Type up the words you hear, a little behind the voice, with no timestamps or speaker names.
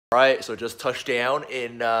Alright, so just touched down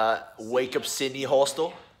in Wakeup Sydney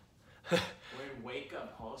hostel. We're in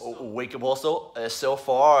Wakeup Hostel. Wakeup hostel. So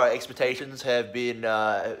far, our expectations have been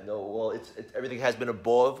everything has been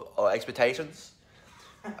above our expectations.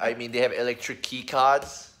 I mean, they have electric key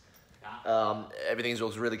cards. Yeah. Everything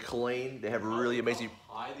looks really clean. They have really amazing.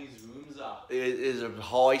 How high these rooms are. It is a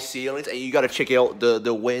high ceilings, and you gotta check out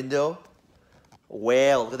the window.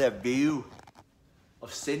 Wow, look at that view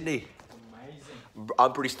of Sydney. Amazing.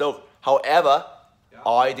 I'm pretty stoked. However, Yeah.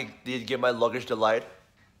 I did get my luggage delayed,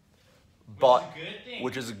 but Which is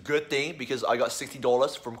which is a good thing. a good thing because I got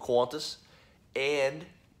 $60 from Qantas, and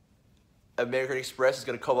American Express is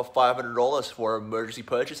gonna cover $500 for emergency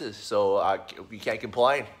purchases. So we can't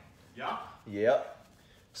complain. Yeah. Yep.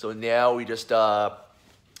 So now we just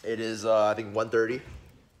it is I think 1:30.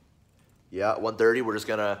 Yeah, 1:30. We're just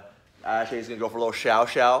gonna Ashley's gonna go for a little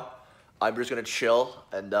chow. I'm just gonna chill,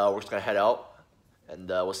 and we're just gonna head out, and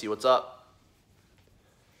we'll see what's up.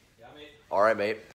 Yeah, mate. All right, mate.